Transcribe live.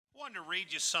wanted to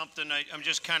read you something. I'm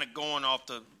just kind of going off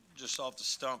the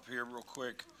stump here real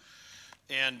quick.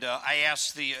 And I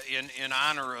asked in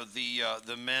honor of the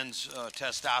men's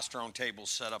testosterone table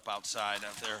set up outside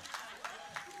out there.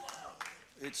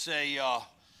 It's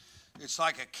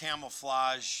like a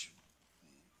camouflage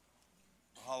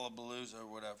hullabalooza or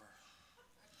whatever.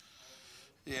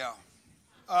 Yeah.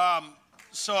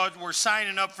 So we're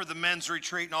signing up for the men's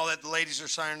retreat and all that. The ladies are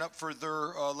signing up for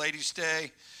their ladies'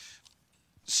 day.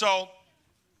 So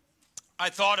I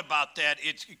thought about that.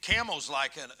 Camo's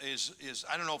like is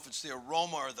I don't know if it's the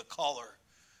aroma or the color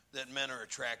that men are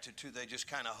attracted to. They just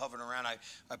kind of hovering around. I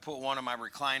put one of my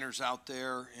recliners out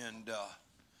there, and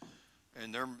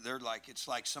they're like, it's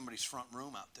like somebody's front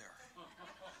room out there.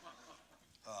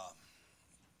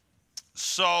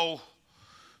 So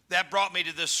that brought me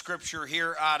to this scripture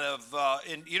here out of,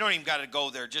 and you don't even got to go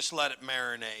there. Just let it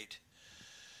marinate.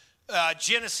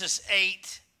 Genesis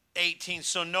 8:18.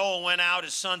 So Noah went out,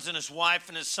 his sons and his wife,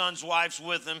 and his sons' wives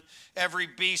with him. Every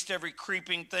beast, every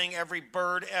creeping thing, every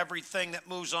bird, everything that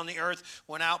moves on the earth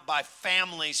went out by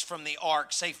families from the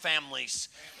ark. Say families.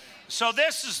 So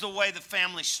this is the way the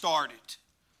family started.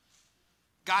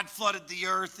 God flooded the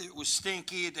earth. It was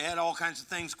stinky. It had all kinds of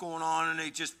things going on, and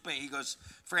he goes,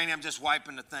 Franny, I'm just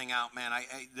wiping the thing out, man.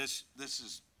 This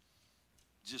is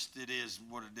just, it is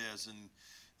what it is.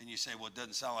 And you say, well, it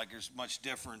doesn't sound like there's much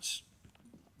difference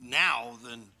now.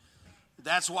 Then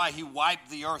that's why he wiped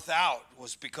the earth out,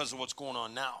 was because of what's going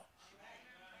on now.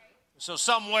 So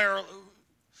somewhere,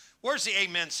 where's the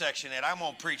amen section at? I'm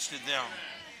going to preach to them.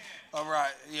 All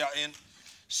right, yeah. And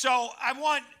so I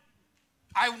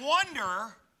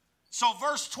wonder, so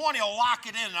verse 20 will lock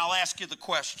it in, and I'll ask you the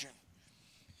question.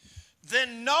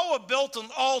 Then Noah built an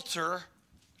altar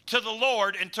to the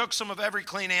Lord and took some of every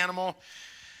clean animal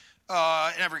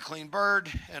and every clean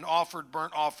bird and offered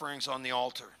burnt offerings on the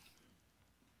altar.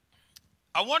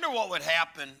 I wonder what would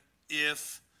happen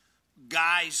if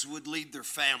guys would lead their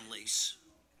families.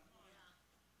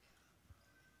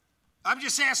 I'm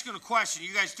just asking a question.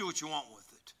 You guys do what you want with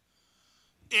it.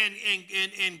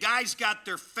 And guys got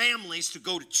their families to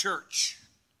go to church.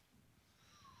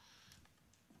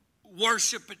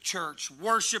 Worship at church,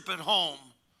 worship at home,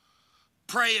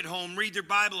 pray at home, read their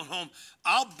Bible at home.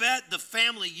 I'll bet the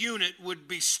family unit would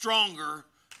be stronger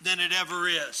than it ever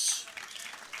is.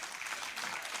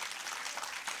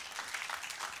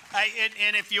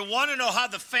 And if you want to know how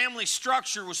the family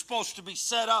structure was supposed to be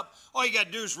set up, all you got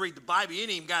to do is read the Bible. You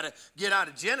ain't even got to get out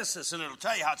of Genesis, and it'll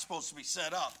tell you how it's supposed to be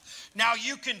set up. Now,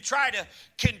 you can try to,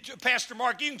 Pastor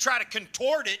Mark, you can try to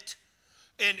contort it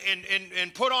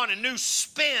and put on a new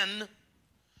spin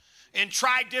and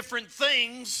try different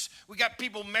things. We got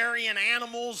people marrying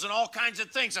animals and all kinds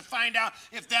of things to find out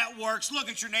if that works. Look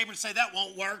at your neighbor and say, that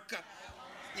won't work.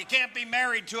 You can't be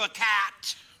married to a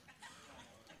cat.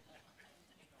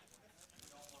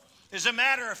 As a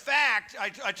matter of fact,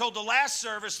 I told the last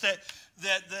service that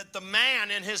the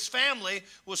man and his family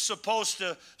was supposed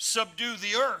to subdue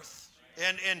the earth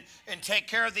and take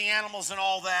care of the animals and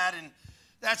all that. And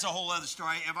that's a whole other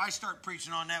story. If I start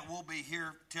preaching on that, we'll be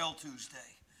here till Tuesday.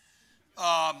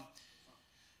 I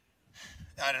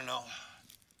don't know.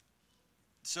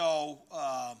 So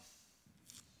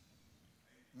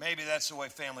maybe that's the way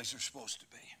families are supposed to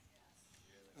be.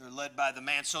 They're led by the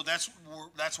man. So that's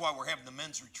why we're having the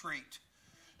men's retreat,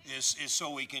 is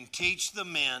so we can teach the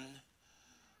men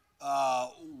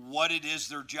what it is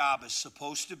their job is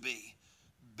supposed to be,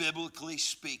 biblically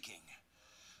speaking.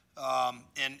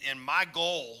 And my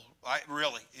goal,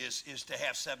 really, is to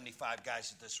have 75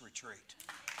 guys at this retreat.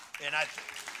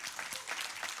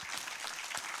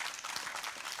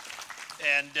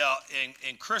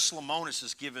 And Chris Lamonis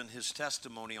has given his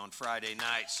testimony on Friday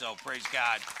night, so praise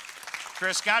God.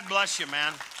 Chris, God bless you,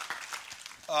 man.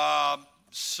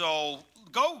 So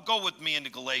go with me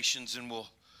into Galatians, and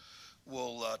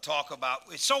we'll talk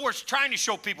about. So we're trying to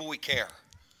show people we care.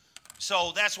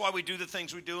 So that's why we do the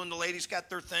things we do, and the ladies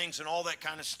got their things and all that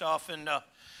kind of stuff. And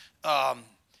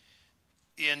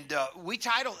we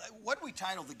titled, what do we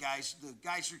title the guys? The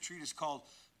guys' retreat is called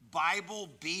Bible,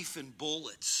 Beef, and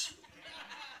Bullets.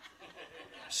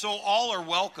 So all are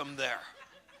welcome there.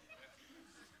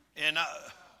 And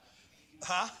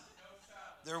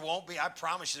there won't be. I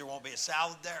promise you, there won't be a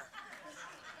salad there.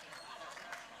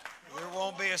 There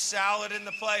won't be a salad in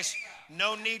the place.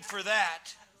 No need for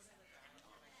that.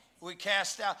 We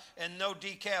cast out, and no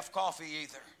decaf coffee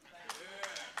either.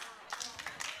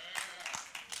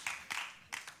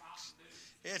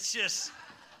 It's just,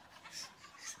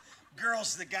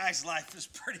 girls, the guy's life is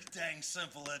pretty dang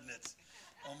simple, isn't it? It's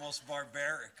almost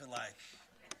barbaric, like.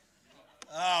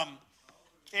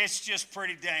 It's just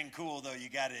pretty dang cool, though. You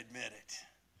got to admit it.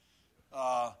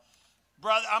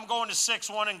 Brother, I'm going to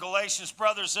 6:1 in Galatians.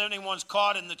 Brothers, if anyone's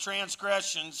caught in the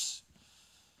transgressions,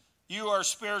 you are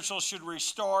spiritual, should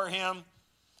restore him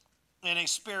in a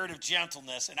spirit of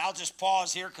gentleness. And I'll just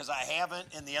pause here because I haven't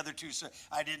in the other two.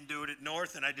 I didn't do it at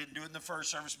North and I didn't do it in the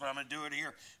first service, but I'm going to do it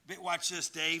here. Watch this,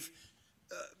 Dave.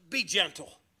 Be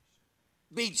gentle.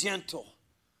 Be gentle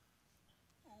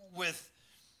with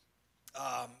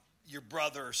your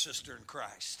brother or sister in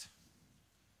Christ.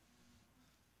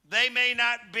 They may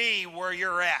not be where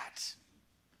you're at.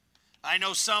 I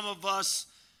know some of us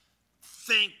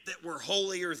think that we're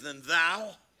holier than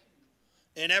thou,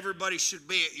 and everybody should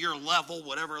be at your level,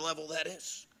 whatever level that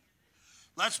is.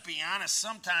 Let's be honest,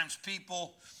 sometimes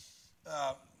people,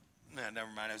 never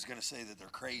mind, I was going to say that they're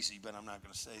crazy, but I'm not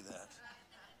going to say that.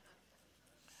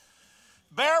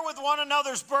 Bear with one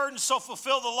another's burdens, so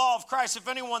fulfill the law of Christ. If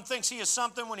anyone thinks he is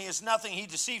something when he is nothing, he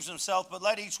deceives himself. But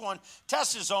let each one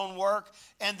test his own work,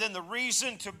 and then the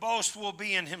reason to boast will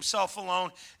be in himself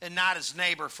alone and not his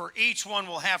neighbor. For each one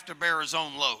will have to bear his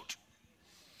own load,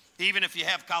 even if you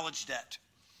have college debt.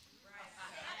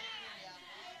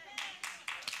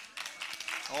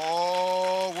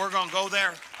 Oh, we're going to go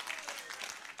there.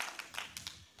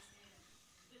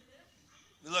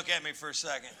 Look at me for a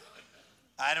second.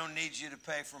 I don't need you to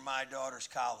pay for my daughter's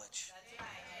college.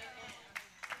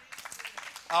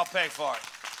 I'll pay for it.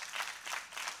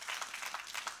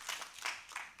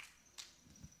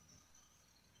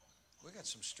 We got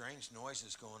some strange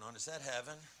noises going on. Is that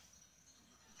heaven?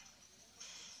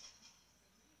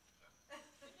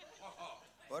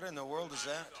 What in the world is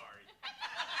that?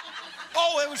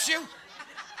 Oh, it was you.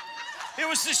 It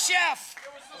was the chef.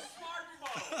 It was the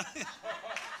smartphone.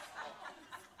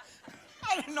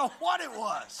 I didn't know what it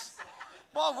was.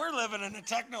 Well, we're living in a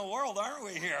techno world, aren't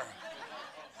we here?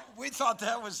 We thought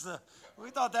that was the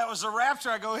rapture.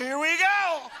 I go, here we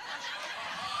go.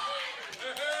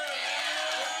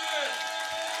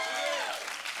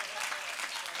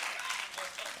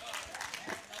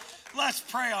 Let's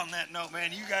pray on that note,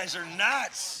 man. You guys are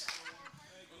nuts.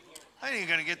 I ain't even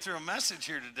going to get through a message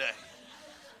here today.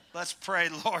 Let's pray,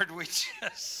 Lord. We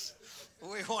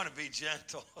want to be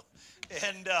gentle.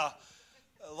 And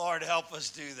Lord, help us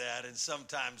do that. And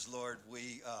sometimes, Lord,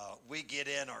 we get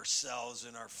in ourselves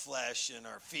and our flesh and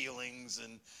our feelings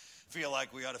and feel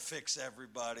like we ought to fix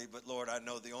everybody. But Lord, I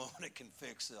know the only one that can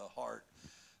fix a heart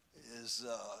is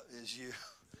you.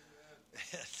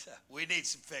 And, we need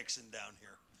some fixing down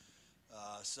here.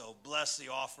 So bless the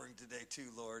offering today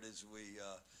too, Lord, as we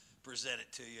present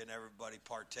it to you and everybody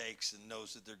partakes and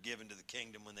knows that they're given to the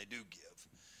kingdom when they do give.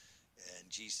 In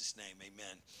Jesus' name,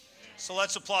 amen. So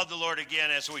let's applaud the Lord again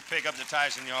as we pick up the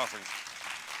tithes and the offering.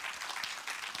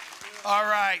 All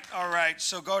right.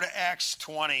 So go to Acts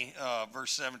 20,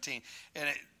 verse 17. And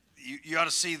you ought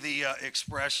to see the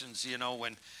expressions,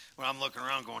 when I'm looking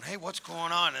around going, hey, what's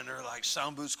going on? And they're like,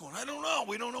 sound booths going, I don't know.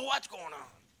 We don't know what's going on.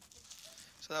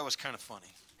 So that was kind of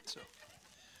funny. So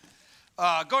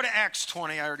go to Acts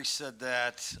 20. I already said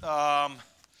that. I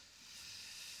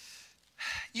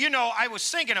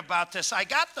was thinking about this. I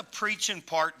got the preaching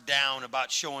part down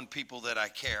about showing people that I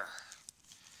care.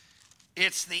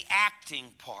 It's the acting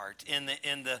part in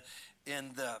the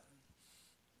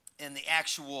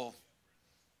actual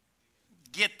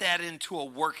get that into a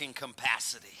working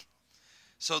capacity.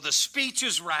 So the speech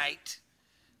is right.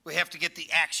 We have to get the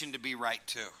action to be right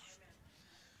too.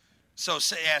 So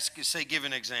give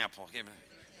an example.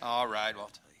 All right,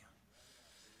 well,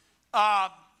 I'll tell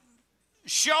you.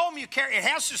 Show them you care. It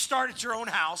has to start at your own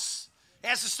house. It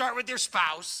has to start with your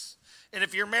spouse. And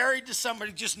if you're married to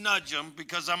somebody, just nudge them,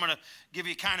 because I'm going to give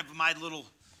you kind of my little.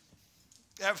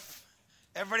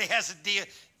 Everybody has a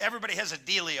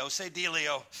dealio. Say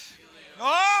dealio. Oh,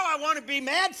 I want to be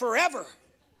mad forever.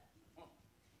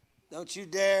 Don't you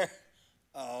dare.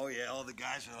 Oh, yeah. All the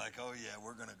guys are like, oh, yeah,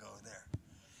 we're going to go there.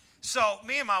 So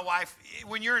me and my wife,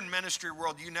 when you're in ministry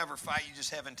world, you never fight. You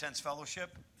just have intense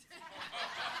fellowship.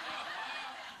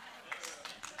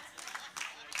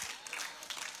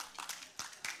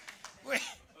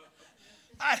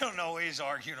 I don't know. He's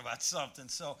arguing about something.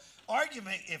 So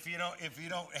argument, if you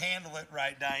don't handle it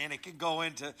right, Diane, it can go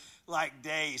into like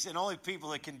days. And only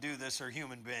people that can do this are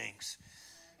human beings.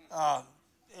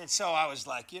 And so I was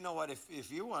like, you know what?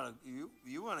 If you want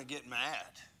to get mad,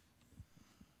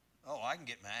 I can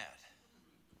get mad.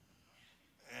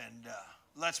 And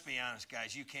let's be honest,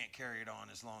 guys, you can't carry it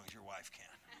on as long as your wife can.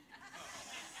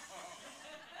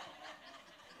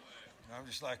 I'm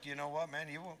just like, you know what, man?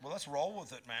 Let's roll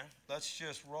with it, man. Let's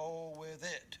just roll with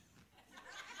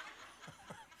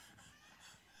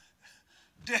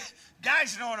it.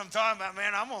 Guys know what I'm talking about,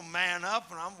 man. I'm going to man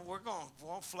up, and we're going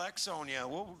to flex on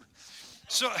you.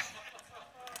 So,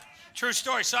 true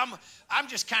story. So I'm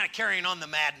just kind of carrying on the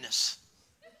madness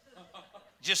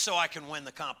just so I can win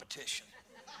the competition.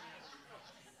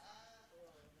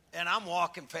 And I'm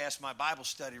walking past my Bible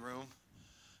study room,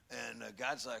 and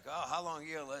God's like, oh, how long are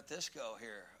you going to let this go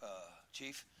here,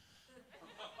 Chief?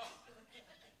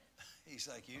 He's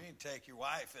like, you need to take your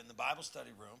wife in the Bible study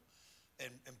room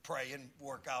and pray and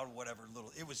work out whatever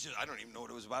little. It was just, I don't even know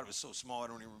what it was about. It was so small, I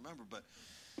don't even remember. But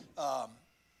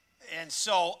and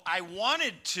so I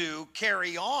wanted to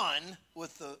carry on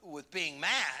with being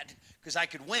mad because I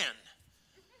could win.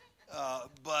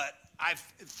 But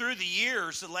through the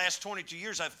years, the last 22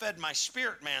 years, I've fed my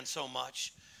spirit man so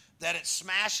much that it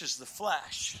smashes the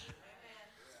flesh.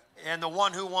 And the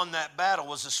one who won that battle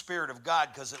was the Spirit of God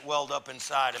because it welled up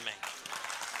inside of me.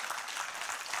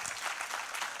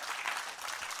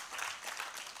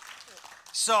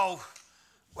 So,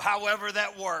 however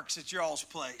that works at your all's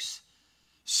place,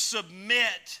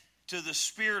 submit to the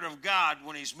Spirit of God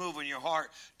when He's moving your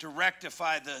heart to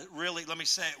rectify the really, let me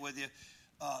say it with you,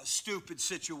 stupid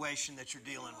situation that you're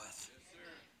dealing with.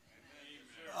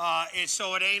 And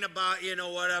so it ain't about,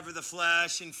 whatever the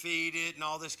flesh and feed it and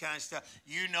all this kind of stuff.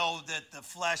 You know that the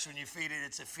flesh, when you feed it,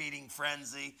 it's a feeding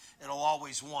frenzy. It'll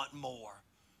always want more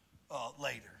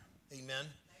later. Amen?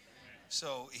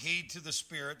 So heed to the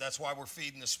Spirit. That's why we're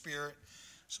feeding the Spirit,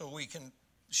 so we can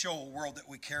show a world that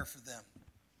we care for them.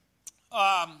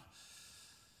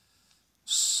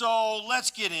 So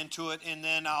let's get into it, and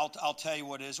then I'll tell you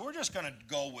what it is. We're just going to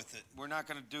go with it. We're not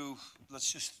going to do,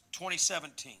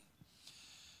 2017.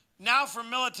 Now from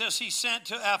Miletus he sent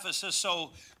to Ephesus.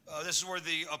 So this is where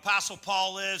the Apostle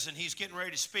Paul is, and he's getting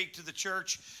ready to speak to the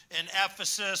church in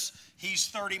Ephesus. He's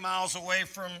 30 miles away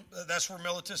from, that's where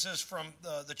Miletus is, from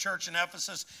the church in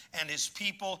Ephesus and his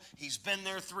people. He's been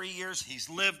there 3 years. He's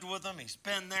lived with them. He's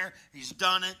been there. He's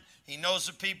done it. He knows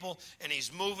the people, and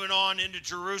he's moving on into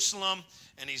Jerusalem,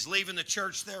 and he's leaving the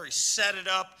church there. He set it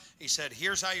up. He said,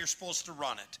 here's how you're supposed to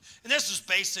run it. And this is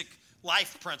basic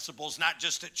life principles, not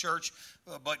just at church,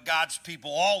 but God's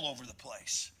people all over the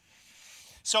place.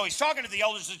 So he's talking to the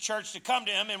elders of the church to come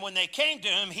to him, and when they came to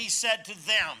him, he said to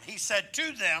them,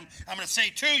 I'm going to say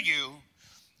to you,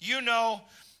 you know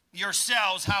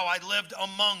yourselves how I lived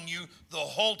among you the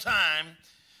whole time,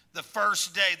 the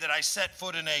first day that I set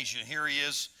foot in Asia. Here he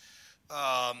is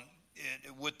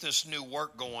with this new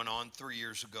work going on 3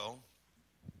 years ago.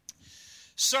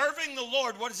 Serving the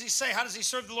Lord, what does he say? How does he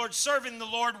serve the Lord? Serving the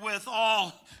Lord with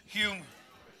all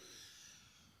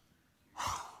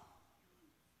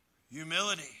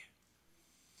humility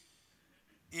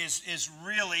is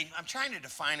really, I'm trying to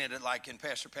define it like in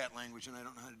Pastor Pat language, and I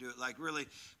don't know how to do it, like really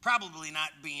probably not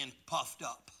being puffed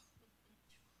up.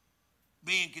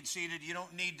 Being conceited, you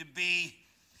don't need to be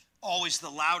always the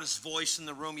loudest voice in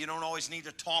the room. You don't always need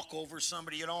to talk over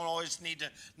somebody. You don't always need to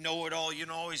know it all. You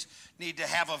don't always need to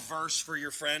have a verse for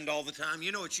your friend all the time.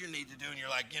 You know what you need to do, and you're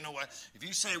like, you know what? If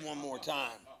you say one more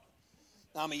time,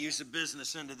 I'm going to use the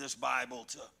business end of this Bible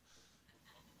to.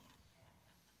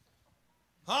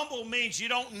 Humble means you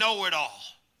don't know it all.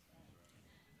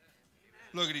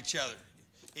 Look at each other,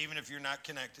 even if you're not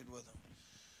connected with them.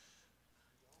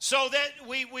 So that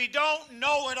we don't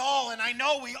know it all, and I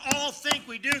know we all think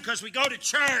we do because we go to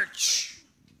church,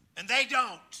 and they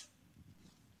don't.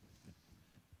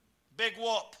 Big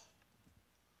whoop.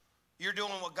 You're doing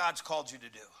what God's called you to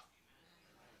do.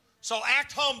 So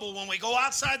act humble when we go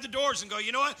outside the doors and go,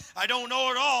 you know what? I don't know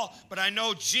it all, but I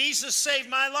know Jesus saved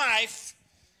my life,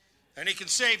 and He can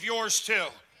save yours too.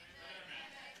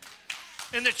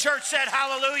 And the church said,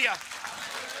 hallelujah.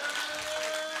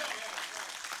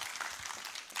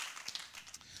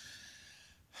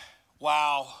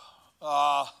 Wow.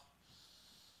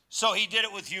 So he did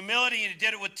it with humility, and he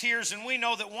did it with tears. And we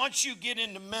know that once you get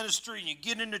into ministry and you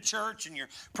get into church and you're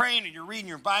praying and you're reading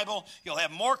your Bible, you'll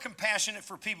have more compassion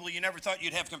for people you never thought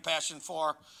you'd have compassion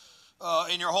for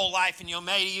in your whole life. And you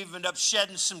may even end up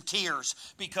shedding some tears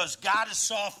because God has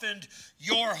softened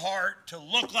your heart to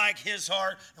look like His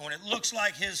heart. And when it looks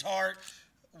like His heart,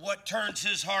 what turns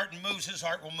His heart and moves His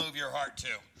heart will move your heart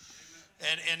too.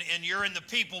 And you're in the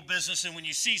people business, and when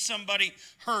you see somebody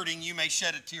hurting, you may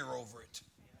shed a tear over it.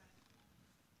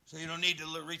 So you don't need to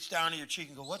reach down to your cheek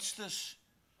and go, what's this?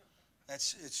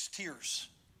 It's tears.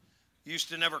 You used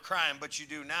to never cry them, but you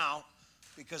do now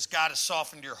because God has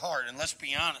softened your heart. And let's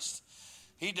be honest,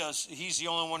 He does. He's the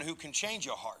only one who can change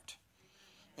a heart.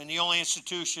 And the only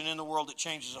institution in the world that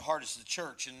changes a heart is the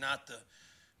church and not the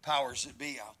powers that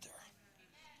be out there.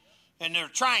 And they're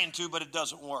trying to, but it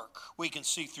doesn't work. We can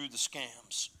see through the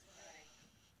scams.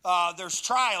 there's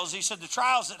trials. He said, the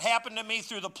trials that happened to me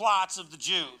through the plots of the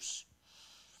Jews.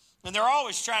 And they're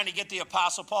always trying to get the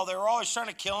Apostle Paul. They were always trying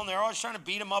to kill him. They're always trying to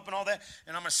beat him up and all that.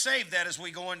 And I'm going to save that as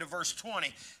we go into verse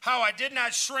 20. How I did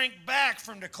not shrink back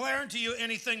from declaring to you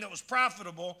anything that was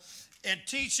profitable and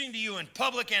teaching to you in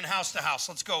public and house to house.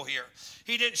 Let's go here.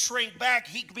 He didn't shrink back.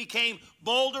 He became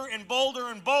bolder and bolder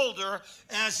and bolder.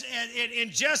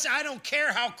 I don't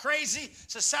care how crazy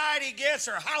society gets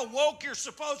or how woke you're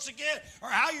supposed to get or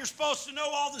how you're supposed to know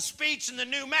all the speech and the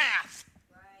new math.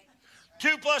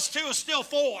 2 plus 2 is still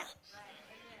 4.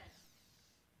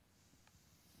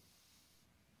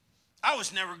 I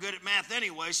was never good at math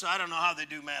anyway, so I don't know how they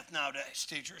do math nowadays,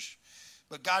 teachers.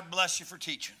 But God bless you for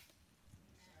teaching.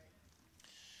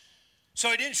 So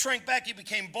he didn't shrink back. He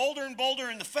became bolder and bolder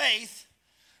in the faith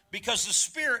because the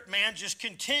spirit man just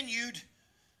continued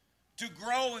to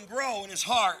grow and grow in his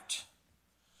heart.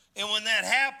 And when that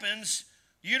happens,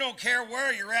 you don't care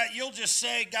where you're at. You'll just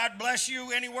say, God bless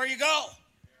you anywhere you go.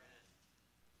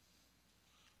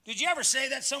 Did you ever say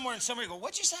that somewhere and somebody go,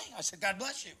 what'd you say? I said, God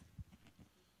bless you.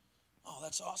 Oh,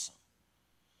 that's awesome.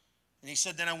 And he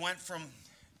said, then I went from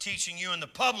teaching you in the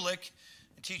public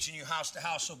and teaching you house to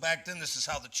house. So back then, this is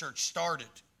how the church started.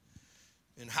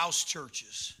 In house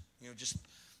churches,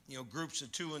 groups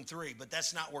of 2 and 3. But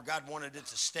that's not where God wanted it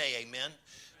to stay, amen?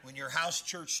 When your house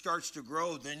church starts to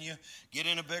grow, then you get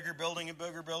in a bigger building,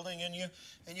 and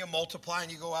you multiply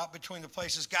and you go out between the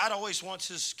places. God always wants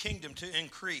his kingdom to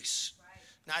increase,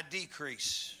 not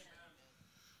decrease.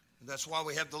 That's why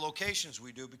we have the locations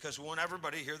we do, because we want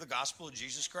everybody to hear the gospel of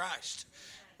Jesus Christ.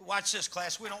 Watch this,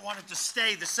 class. We don't want it to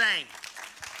stay the same.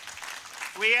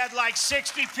 We had like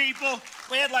 60 people.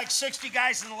 We had like 60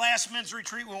 guys in the last men's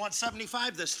retreat. We want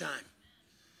 75 this time.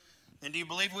 And do you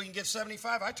believe we can get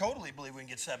 75? I totally believe we can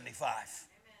get 75.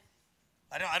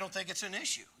 I don't think it's an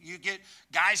issue. You get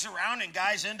guys around and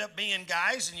guys end up being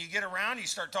guys, and you get around, you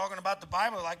start talking about the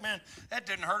Bible, like, man, that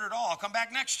didn't hurt at all. I'll come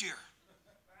back next year.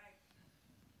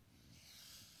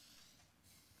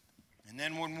 And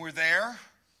then when we're there,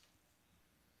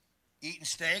 eating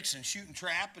steaks and shooting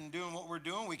trap and doing what we're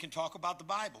doing, we can talk about the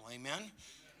Bible, amen?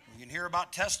 We can hear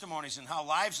about testimonies and how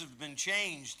lives have been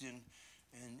changed,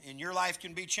 and your life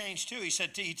can be changed too. He said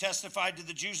he testified to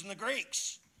the Jews and the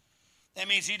Greeks. That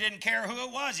means he didn't care who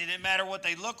it was. It didn't matter what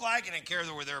they looked like. He didn't care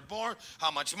where they were born, how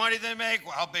much money they make,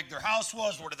 how big their house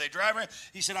was, where did they drive.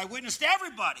 He said, I witnessed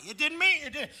everybody.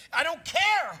 I don't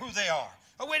care who they are.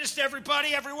 I witnessed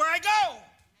everybody everywhere I go.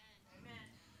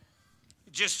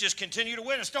 Just continue to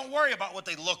witness. Don't worry about what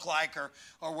they look like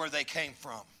or where they came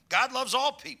from. God loves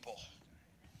all people,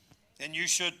 and you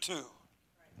should too.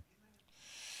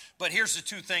 But here's the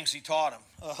 2 things he taught him.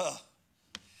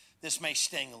 This may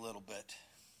sting a little bit.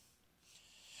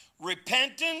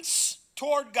 Repentance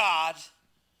toward God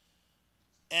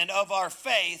and of our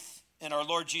faith in our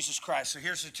Lord Jesus Christ. So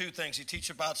here's the 2 things he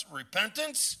teaches about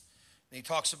repentance, and he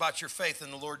talks about your faith in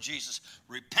the Lord Jesus.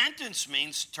 Repentance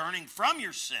means turning from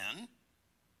your sin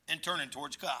and turning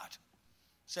towards God.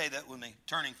 Say that with me.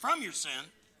 Turning from your sin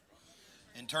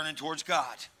and turning towards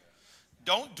God.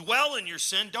 Don't dwell in your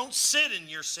sin. Don't sit in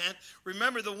your sin.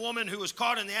 Remember the woman who was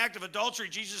caught in the act of adultery.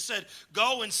 Jesus said,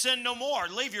 go and sin no more.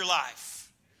 Leave your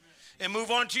life and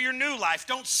move on to your new life.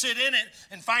 Don't sit in it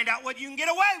and find out what you can get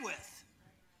away with.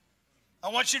 I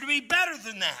want you to be better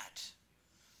than that.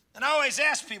 And I always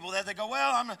ask people that. They go,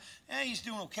 well, he's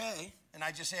doing okay. And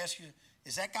I just ask you,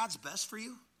 is that God's best for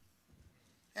you?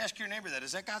 Ask your neighbor that.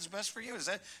 Is that God's best for you? Is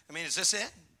this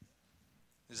it?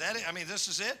 Is that it? This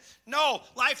is it? No,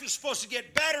 life is supposed to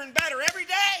get better and better every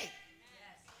day.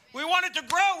 We want it to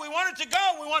grow. We want it to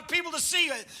go. We want people to see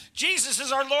it. Jesus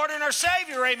is our Lord and our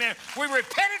Savior, amen. We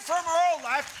repented from our old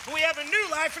life, and we have a new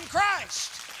life in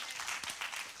Christ.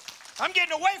 I'm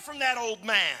getting away from that old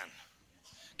man.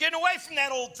 Getting away from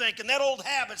that old thinking, that old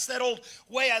habits, that old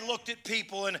way I looked at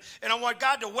people. And I want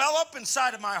God to well up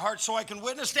inside of my heart so I can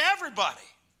witness to everybody.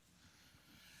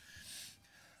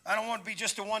 I don't want to be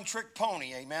just a one-trick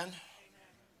pony, amen?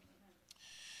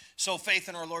 So faith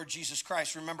in our Lord Jesus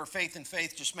Christ. Remember, faith in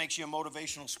faith just makes you a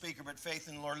motivational speaker, but faith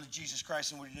in the Lord Jesus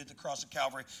Christ and what he did at the cross of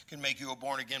Calvary can make you a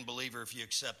born-again believer if you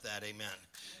accept that, amen?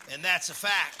 And that's a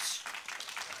fact.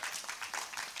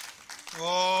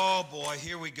 Oh, boy,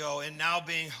 here we go. And now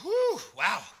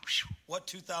what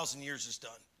 2,000 years has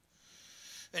done.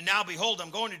 And now, behold, I'm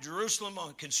going to Jerusalem,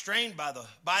 constrained by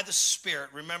the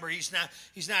Spirit. Remember, he's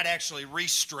not actually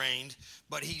restrained,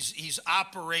 but he's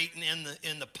operating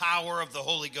in the power of the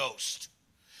Holy Ghost.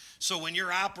 So when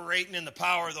you're operating in the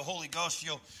power of the Holy Ghost,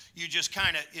 it's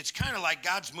kind of like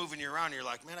God's moving you around. You're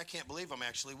like, man, I can't believe I'm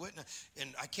actually witnessing,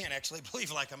 and I can't actually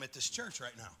believe like I'm at this church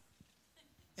right now.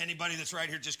 Anybody that's right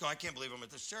here, just go, I can't believe I'm at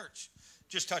this church.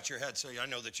 Just touch your head so I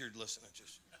know that you're listening.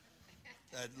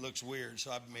 That looks weird,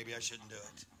 so maybe I shouldn't do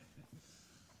it.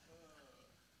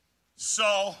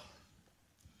 So,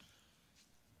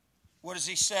 what does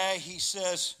he say? He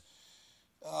says,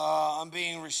 I'm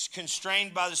being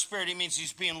constrained by the Spirit. He means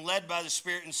he's being led by the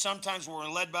Spirit. And sometimes when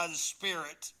we're led by the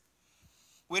Spirit,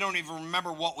 we don't even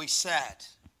remember what we said.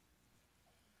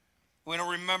 We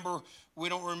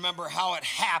don't remember how it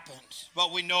happened,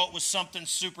 but we know it was something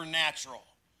supernatural.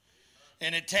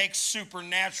 And it takes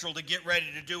supernatural to get ready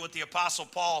to do what the Apostle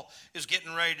Paul is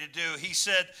getting ready to do. He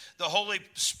said, the Holy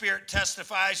Spirit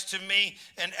testifies to me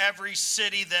in every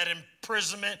city that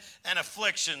imprisonment and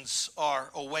afflictions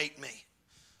await me.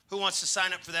 Who wants to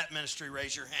sign up for that ministry?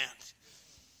 Raise your hand.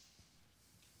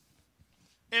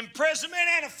 Imprisonment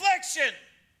and affliction.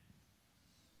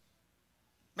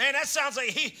 Man, that sounds like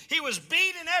he was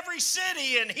beat in every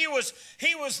city, and he was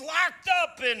locked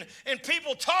up, and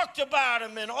people talked about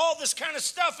him and all this kind of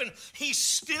stuff, and he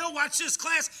still, watch this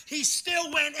class, he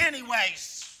still went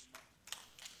anyways.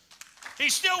 He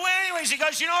still went anyways. He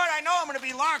goes, you know what, I know I'm going to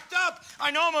be locked up.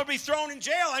 I know I'm going to be thrown in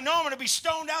jail. I know I'm going to be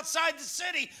stoned outside the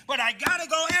city, but I got to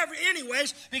go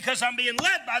anyways because I'm being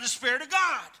led by the Spirit of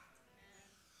God.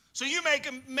 So you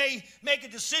may make a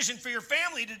decision for your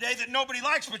family today that nobody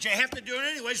likes, but you have to do it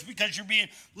anyways because you're being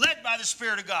led by the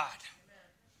Spirit of God. Amen.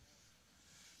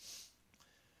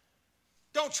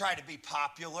 Don't try to be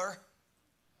popular.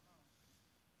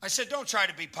 I said, don't try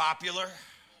to be popular.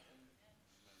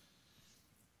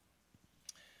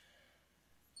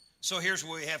 So here's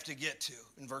where we have to get to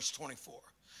in verse 24.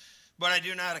 But I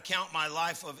do not account my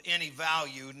life of any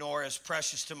value, nor as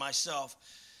precious to myself,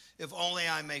 if only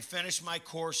I may finish my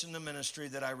course in the ministry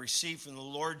that I received from the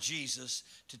Lord Jesus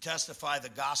to testify the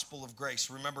gospel of grace.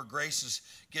 Remember, grace is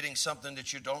getting something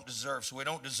that you don't deserve. So we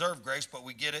don't deserve grace, but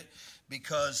we get it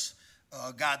because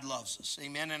God loves us.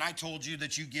 Amen. And I told you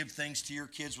that you give things to your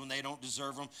kids when they don't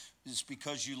deserve them. It's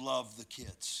because you love the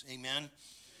kids. Amen.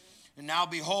 And now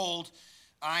behold,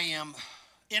 and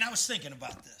I was thinking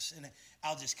about this, and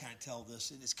I'll just kind of tell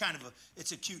this.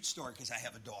 It's a cute story because I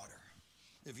have a daughter.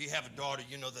 If you have a daughter,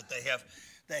 you know that they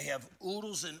have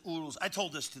oodles and oodles. I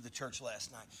told this to the church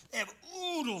last night. They have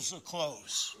oodles of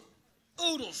clothes.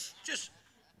 Oodles, just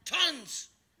tons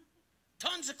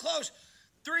of clothes.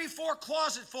 3-4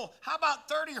 closets full. How about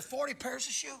 30 or 40 pairs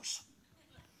of shoes?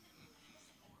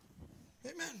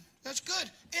 Amen. That's good.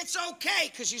 It's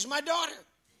okay because she's my daughter.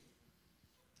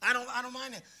 I don't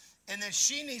mind it. And then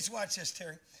she needs, watch this,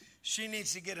 Terry. She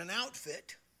needs to get an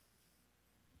outfit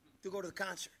to go to the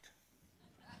concert.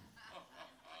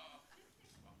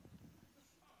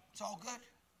 It's all good.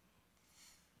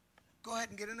 Go ahead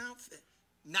and get an outfit.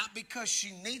 Not because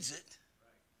she needs it.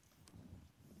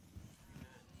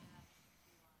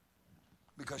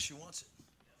 Because she wants it.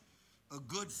 A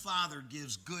good father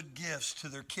gives good gifts to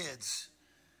their kids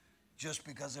just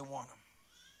because they want them.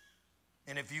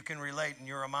 And if you can relate and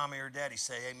you're a mommy or daddy,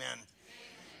 say amen.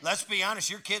 Let's be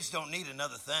honest, your kids don't need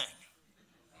another thing.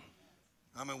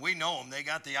 I mean, we know them. They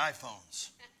got the iPhones.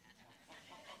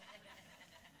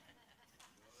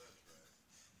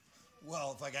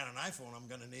 Well, if I got an iPhone, I'm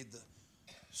going to need the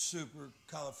super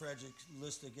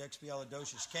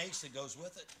califragilisticexpialidocious case that goes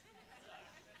with it.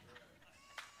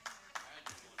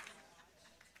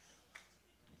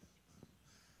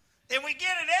 And we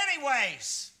get it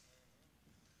anyways.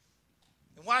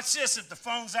 And watch this, if the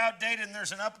phone's outdated and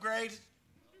there's an upgrade,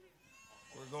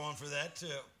 we're going for that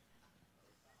too.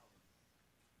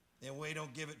 And we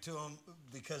don't give it to them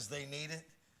because they need it.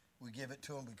 We give it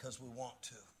to them because we want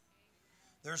to.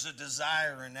 There's a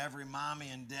desire in every mommy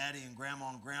and daddy and grandma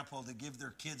and grandpa to give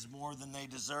their kids more than they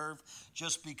deserve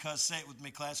just because, say it with me,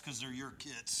 class, because they're your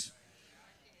kids.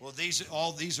 Well, these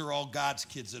are all God's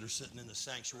kids that are sitting in the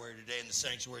sanctuary today, and the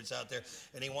sanctuary's out there,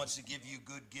 and he wants to give you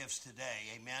good gifts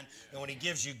today, amen? And when he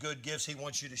gives you good gifts, he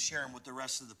wants you to share them with the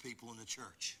rest of the people in the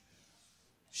church.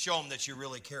 Show them that you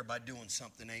really care by doing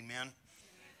something, amen?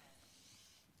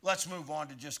 Let's move on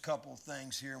to just a couple of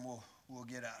things here, and we'll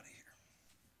get out of here.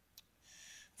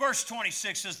 Verse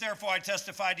 26 says, therefore I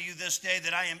testify to you this day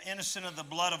that I am innocent of the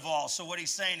blood of all. So what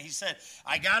he's saying, he said,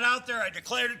 I got out there, I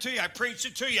declared it to you, I preached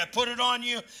it to you, I put it on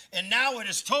you, and now it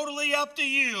is totally up to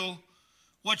you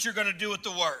what you're going to do with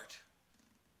the word.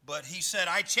 But he said,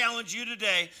 I challenge you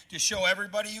today to show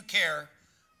everybody you care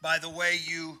by the way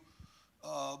you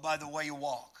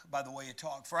walk, by the way you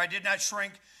talk. For I did not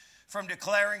shrink from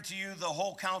declaring to you the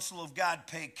whole counsel of God.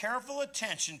 Pay careful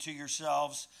attention to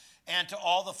yourselves and to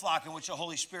all the flock in which the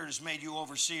Holy Spirit has made you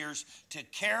overseers to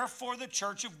care for the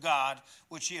church of God,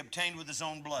 which he obtained with his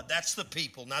own blood. That's the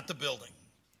people, not the building.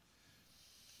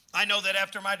 I know that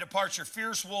after my departure,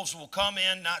 fierce wolves will come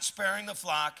in, not sparing the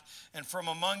flock, and from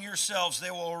among yourselves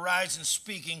they will arise in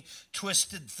speaking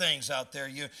twisted things out there.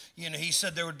 You know, he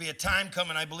said there would be a time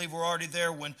coming, I believe we're already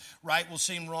there, when right will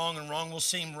seem wrong and wrong will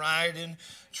seem right, and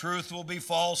truth will be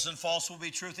false and false will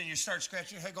be truth, and you start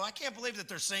scratching your head, go, I can't believe that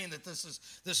they're saying that this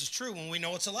is true when we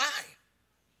know it's a lie.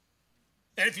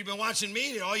 And if you've been watching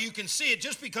media, all you can see it,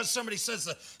 just because somebody says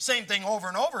the same thing over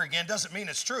and over again doesn't mean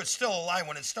it's true. It's still a lie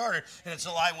when it started, and it's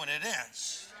a lie when it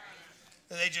ends.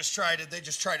 They just try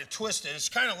to twist it. It's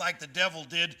kind of like the devil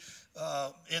did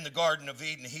in the Garden of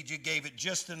Eden. He gave it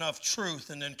just enough truth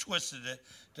and then twisted it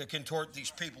to contort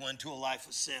these people into a life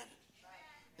of sin.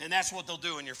 And that's what they'll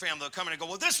do in your family. They'll come in and go,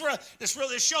 well, this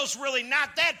show's really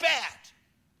not that bad.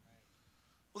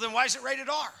 Well, then why is it rated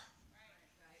R?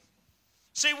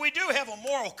 See, we do have a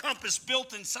moral compass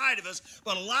built inside of us,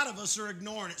 but a lot of us are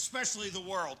ignoring it, especially the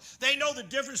world. They know the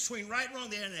difference between right and wrong.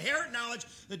 They have inherent knowledge,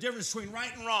 the difference between right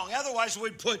and wrong. Otherwise,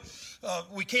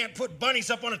 we can't put bunnies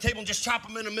up on a table and just chop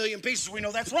them in a million pieces. We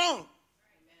know that's wrong. Amen.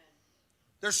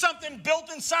 There's something built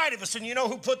inside of us, and you know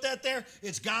who put that there?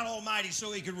 It's God Almighty,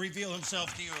 so he could reveal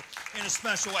himself to you in a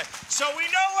special way. So we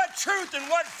know what truth and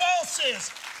what false is.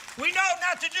 We know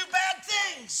not to do bad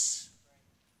things.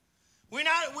 We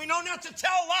know not to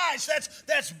tell lies.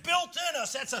 That's built in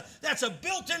us. That's a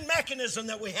built-in mechanism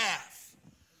that we have.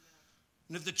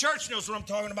 And if the church knows what I'm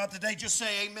talking about today, just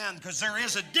say amen, because there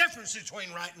is a difference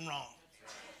between right and wrong.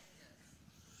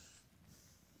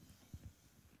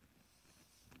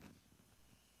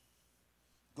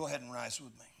 Go ahead and rise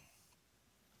with me.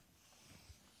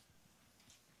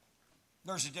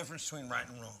 There's a difference between right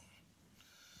and wrong.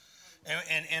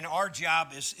 And our job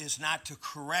is not to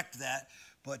correct that,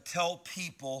 but tell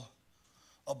people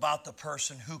about the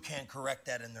person who can correct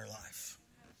that in their life.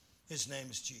 His name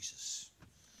is Jesus.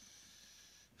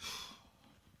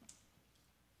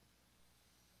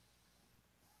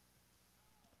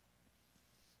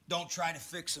 Don't try to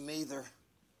fix them either.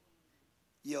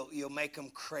 You'll make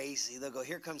them crazy. They'll go,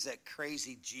 here comes that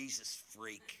crazy Jesus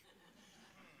freak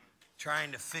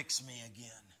trying to fix me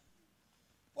again.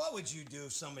 What would you do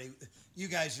if somebody, you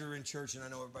guys are in church and I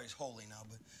know everybody's holy now,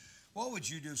 but what would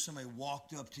you do if somebody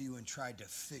walked up to you and tried to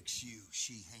fix you,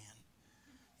 Sheehan?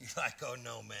 You're like, oh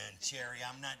no, man, Cherry,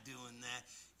 I'm not doing that.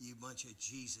 You bunch of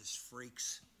Jesus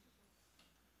freaks.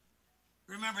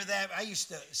 Remember that? I used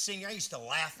to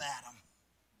laugh at them.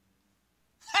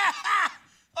 Ha ha!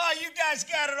 Oh, you guys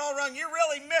got it all wrong. You're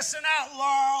really missing out,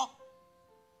 Laurel.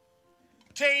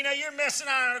 Tina, you're missing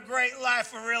out on a great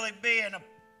life of really being a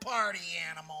party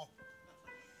animal.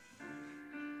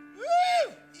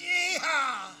 Woo!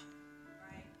 Yeehaw!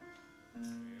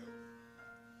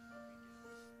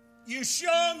 You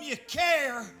show them you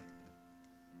care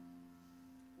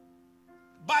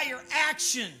by your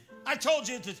action. I told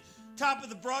you at the top of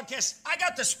the broadcast, I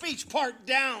got the speech part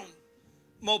down,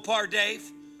 Mopar Dave,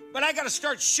 but I got to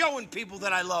start showing people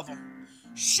that I love them.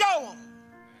 Show them.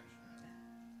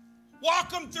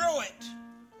 Walk them through it.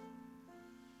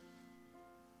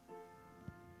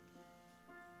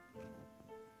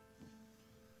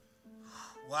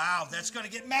 Wow, that's going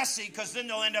to get messy because then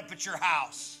they'll end up at your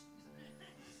house.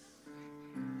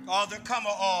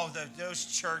 Those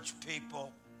church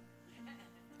people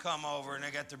come over and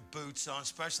they got their boots on,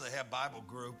 especially they have Bible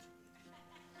group.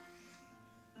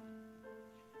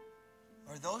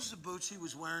 Are those the boots he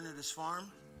was wearing at his farm?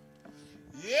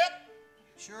 Yep,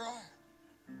 sure are.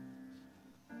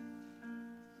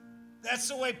 That's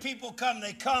the way people come.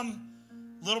 They come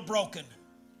a little broken.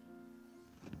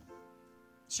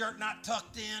 Shirt not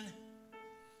tucked in.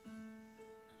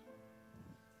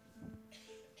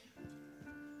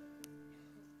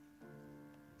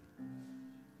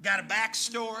 Got a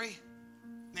backstory.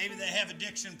 Maybe they have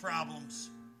addiction problems.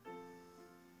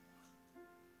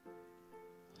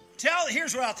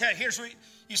 Here's what I'll tell you. Here's what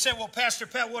you say, well, Pastor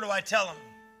Pat, what do I tell them?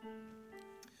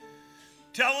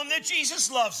 Tell them that Jesus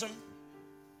loves them.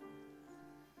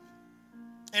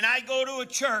 And I go to a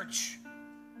church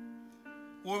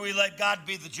where we let God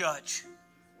be the judge.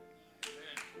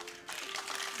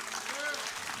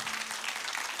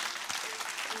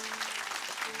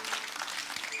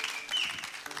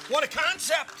 What a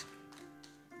concept.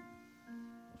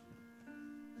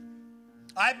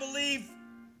 I believe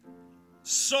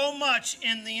so much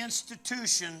in the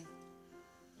institution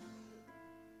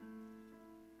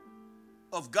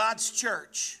of God's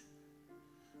church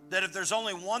that if there's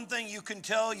only one thing you can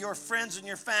tell your friends and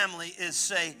your family is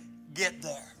say, get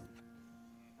there.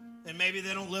 And maybe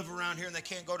they don't live around here and they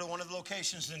can't go to one of the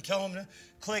locations, then tell them to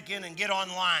click in and get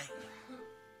online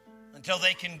until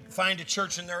they can find a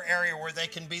church in their area where they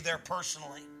can be there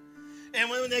personally. And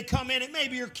when they come in, it may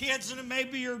be your kids and it may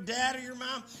be your dad or your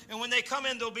mom. And when they come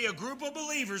in, there'll be a group of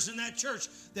believers in that church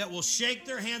that will shake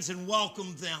their hands and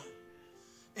welcome them.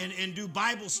 And do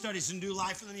Bible studies and do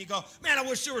life with them. You go, man, I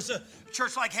wish there was a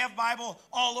church like Have Bible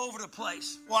all over the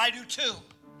place. Well, I do too.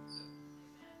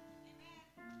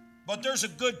 But there's a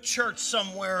good church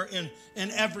somewhere in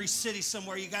every city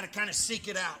somewhere. You got to kind of seek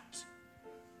it out.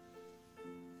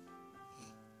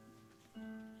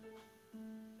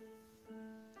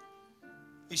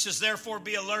 He says, therefore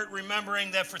be alert,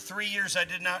 remembering that for 3 years I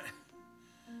did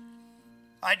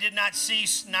not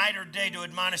cease night or day to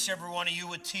admonish every one of you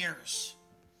with tears.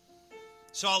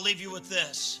 So I'll leave you with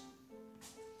this.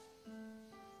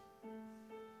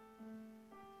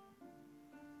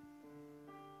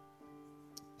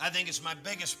 I think it's my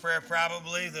biggest prayer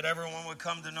probably that everyone would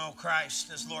come to know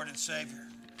Christ as Lord and Savior.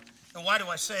 And why do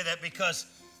I say that? Because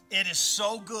it is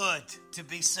so good to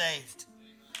be saved.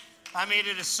 I mean,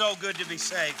 it is so good to be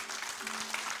saved.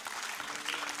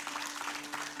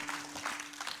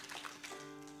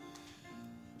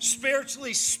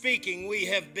 Spiritually speaking, we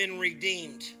have been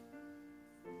redeemed.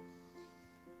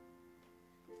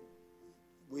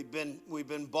 We've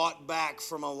been bought back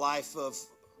from a life of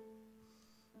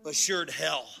assured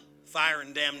hell, fire,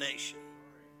 and damnation.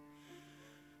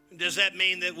 Does that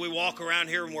mean that we walk around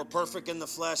here and we're perfect in the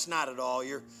flesh? Not at all.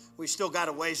 We still got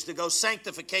a ways to go.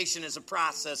 Sanctification is a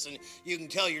process, and you can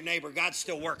tell your neighbor, God's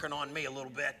still working on me a little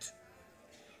bit.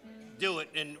 Do it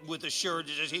and with assurance.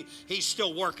 He's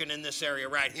still working in this area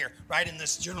right here, right in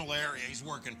this general area. He's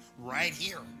working right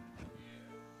here.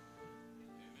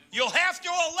 You'll have to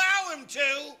allow him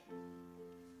to,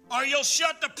 or you'll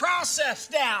shut the process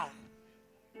down.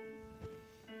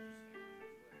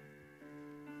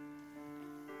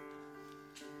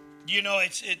 You know,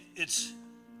 it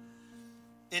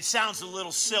sounds a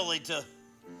little silly to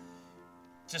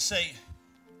say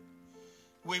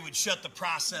we would shut the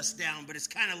process down, but it's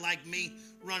kind of like me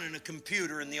running a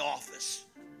computer in the office.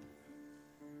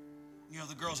 You know,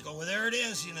 the girls go, well, there it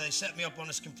is. You know, they set me up on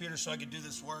this computer so I could do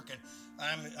this work, and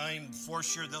I'm for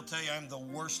sure they'll tell you I'm the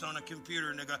worst on a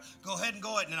computer, and they go ahead and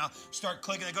go ahead, and then I'll start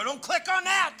clicking. They go, don't click on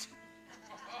that.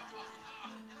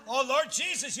 Oh, Lord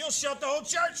Jesus, you'll shut the whole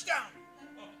church down.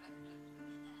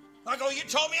 I go, you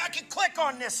told me I could click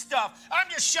on this stuff. I'm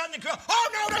just shutting the computer.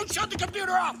 Oh, no, don't shut the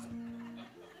computer off.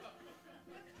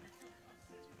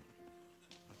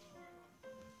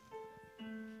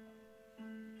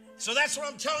 So that's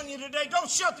what I'm telling you today. Don't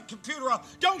shut the computer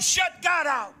off. Don't shut God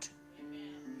out.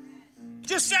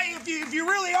 Just say, if you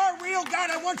really are real,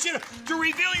 God, I want you to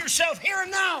reveal yourself here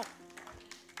and now.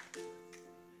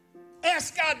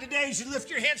 Ask God today as you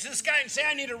lift your hands to the sky and say,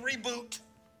 I need a reboot.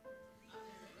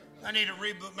 I need a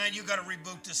reboot. Man, you got to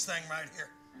reboot this thing right here.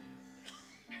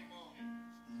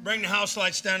 Bring the house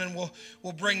lights down, and we'll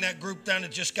bring that group down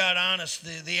that just got honest.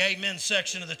 The amen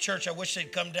section of the church. I wish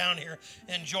they'd come down here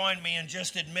and join me and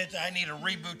just admit that I need a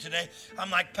reboot today. I'm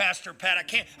like Pastor Pat. I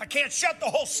can't shut the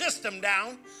whole system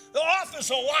down. The office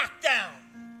will lock down.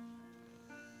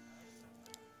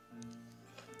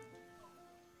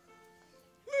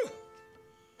 Whew.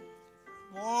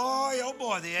 Boy, oh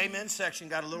boy, the amen section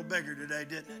got a little bigger today,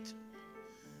 didn't it?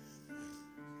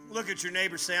 Look at your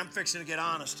neighbor, say, I'm fixing to get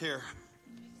honest here.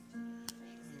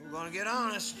 We're going to get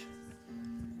honest.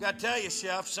 Got to tell you,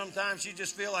 Chef, sometimes you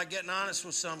just feel like getting honest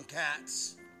with some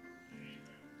cats.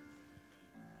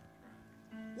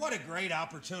 What a great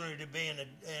opportunity to be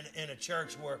in a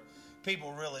church where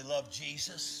people really love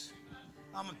Jesus.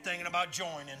 I'm thinking about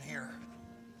joining here.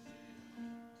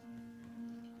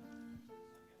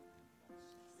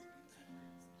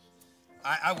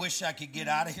 I wish I could get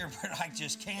out of here, but I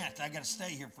just can't. I got to stay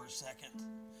here for a second.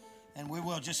 And we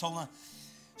will. Just hold on.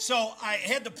 So I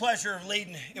had the pleasure of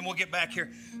leading, and we'll get back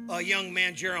here, a young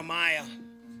man, Jeremiah.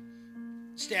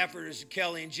 Stafford is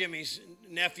Kelly and Jimmy's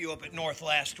nephew up at North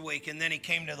last week. And then he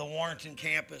came to the Warrenton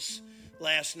campus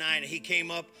last night. He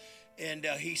came up, and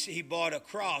he bought a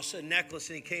cross, a necklace,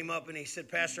 and he came up, and he said,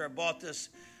 Pastor, I bought this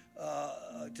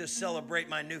to celebrate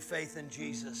my new faith in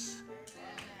Jesus.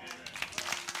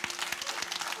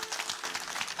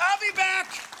 I'll be back.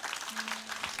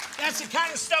 That's the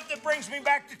kind of stuff that brings me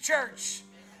back to church.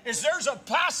 Is there's a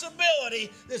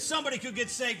possibility that somebody could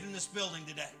get saved in this building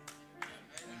today.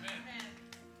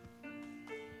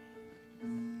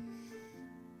 Amen.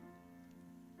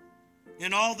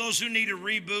 And all those who need a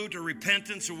reboot or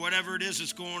repentance or whatever it is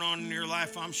that's going on in your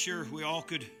life, I'm sure we all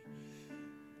could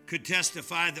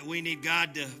testify that we need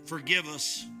God to forgive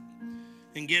us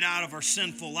and get out of our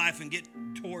sinful life and get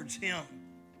towards Him.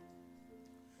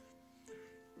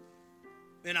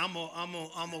 And I'm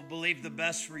gonna believe the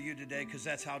best for you today, because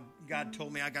that's how God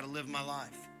told me I got to live my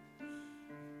life.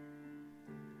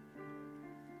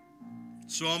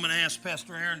 So I'm going to ask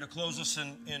Pastor Aaron to close us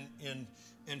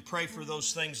and pray for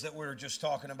those things that we're just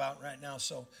talking about right now.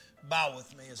 So bow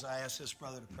with me as I ask this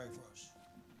brother to pray for us.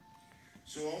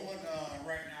 So I want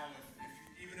right now,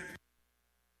 even if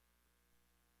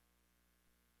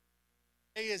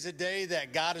today is a day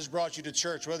that God has brought you to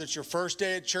church, whether it's your first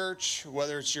day at church,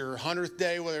 whether it's your 100th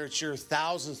day, whether it's your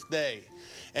 1,000th day.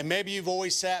 And maybe you've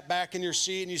always sat back in your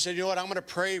seat and you said, you know what, I'm going to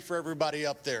pray for everybody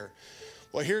up there.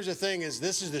 Well, here's the thing is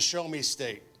this is the show me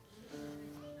state.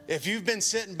 If you've been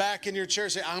sitting back in your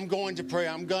church saying, I'm going to pray,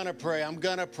 I'm going to pray, I'm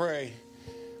going to pray.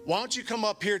 Why don't you come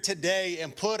up here today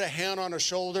and put a hand on a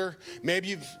shoulder? Maybe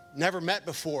you've never met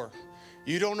before.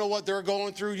 You don't know what they're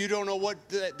going through. You don't know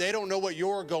they don't know what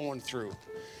you're going through.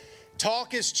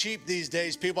 Talk is cheap these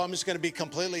days, people. I'm just going to be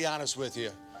completely honest with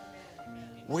you.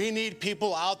 We need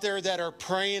people out there that are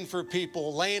praying for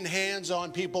people, laying hands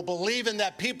on people, believing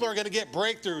that people are going to get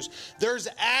breakthroughs. There's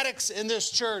addicts in this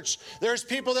church. There's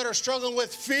people that are struggling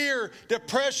with fear,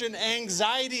 depression,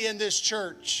 anxiety in this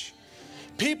church.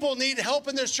 People need help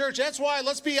in this church. That's why,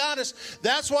 let's be honest,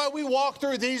 that's why we walk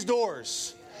through these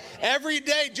doors. Every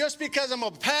day, just because I'm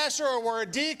a pastor or we're a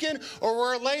deacon or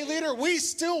we're a lay leader, we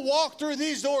still walk through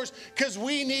these doors because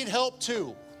we need help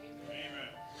too.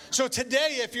 So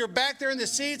today, if you're back there in the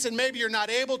seats and maybe you're not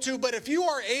able to, but if you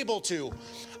are able to,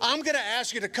 I'm going to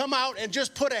ask you to come out and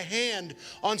just put a hand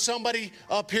on somebody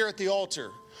up here at the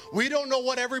altar. We don't know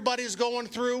what everybody's going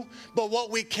through, but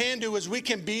what we can do is we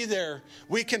can be there.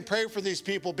 We can pray for these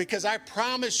people because I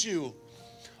promise you,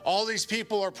 all these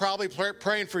people are probably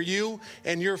praying for you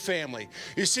and your family.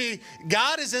 You see,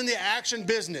 God is in the action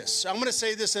business. I'm going to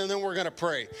say this and then we're going to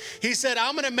pray. He said,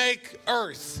 I'm going to make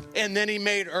earth, and then he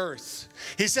made earth.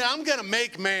 He said, I'm going to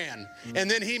make man, and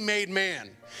then he made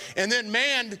man. And then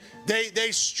man,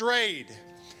 they strayed.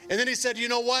 And then he said, you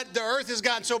know what? The earth has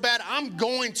gotten so bad, I'm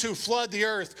going to flood the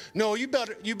earth. No, you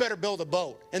better build a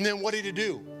boat. And then what did he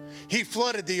do? He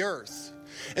flooded the earth.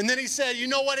 And then he said, you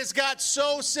know what? It's got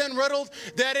so sin-riddled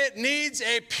that it needs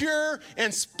a pure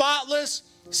and spotless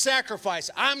sacrifice.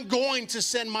 I'm going to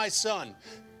send my son.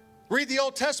 Read the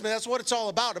Old Testament. That's what it's all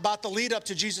about the lead up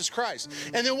to Jesus Christ.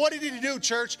 And then what did he do,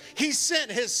 church? He sent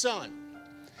his son.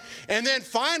 And then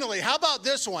finally, how about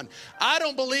this one? I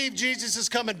don't believe Jesus is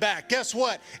coming back. Guess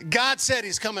what? God said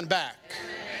he's coming back.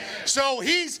 So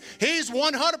he's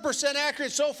 100%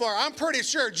 accurate so far. I'm pretty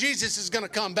sure Jesus is going to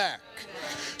come back.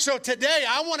 So today,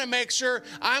 I want to make sure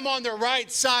I'm on the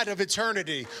right side of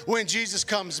eternity when Jesus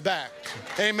comes back.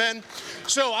 Amen.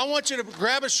 So I want you to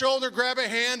grab a shoulder, grab a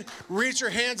hand, reach your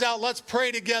hands out. Let's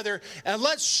pray together, and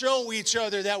let's show each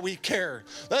other that we care.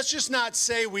 Let's just not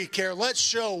say we care. Let's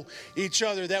show each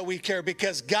other that we care,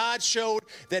 because God showed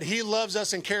that he loves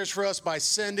us and cares for us by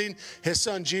sending his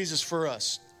son Jesus for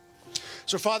us.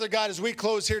 So, Father God, as we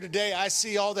close here today, I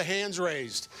see all the hands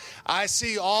raised. I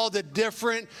see all the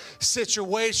different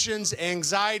situations,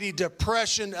 anxiety,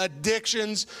 depression,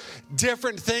 addictions,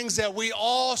 different things that we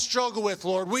all struggle with,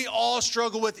 Lord. We all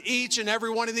struggle with each and every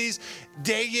one of these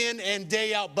day in and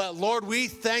day out. But, Lord, we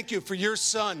thank you for your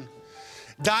son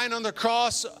dying on the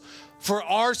cross for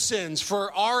our sins,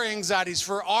 for our anxieties,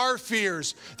 for our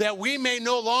fears, that we may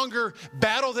no longer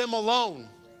battle them alone.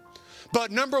 But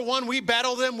number one, we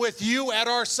battle them with you at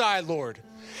our side, Lord.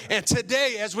 And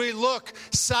today, as we look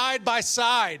side by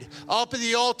side up at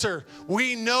the altar,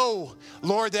 we know,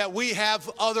 Lord, that we have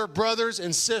other brothers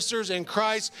and sisters in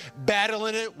Christ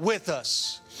battling it with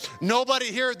us. Nobody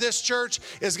here at this church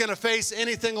is going to face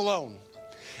anything alone.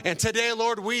 And today,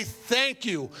 Lord, we thank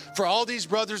you for all these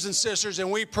brothers and sisters, and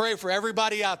we pray for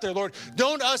everybody out there, Lord.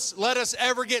 Don't let us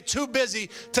ever get too busy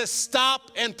to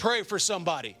stop and pray for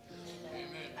somebody.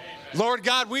 Lord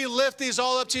God, we lift these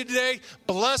all up to you today.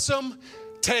 Bless them.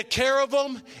 Take care of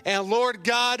them. And Lord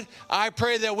God, I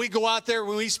pray that we go out there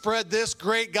when we spread this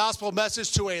great gospel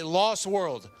message to a lost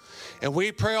world. And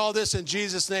we pray all this in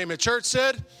Jesus' name. The church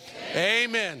said,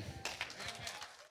 Amen.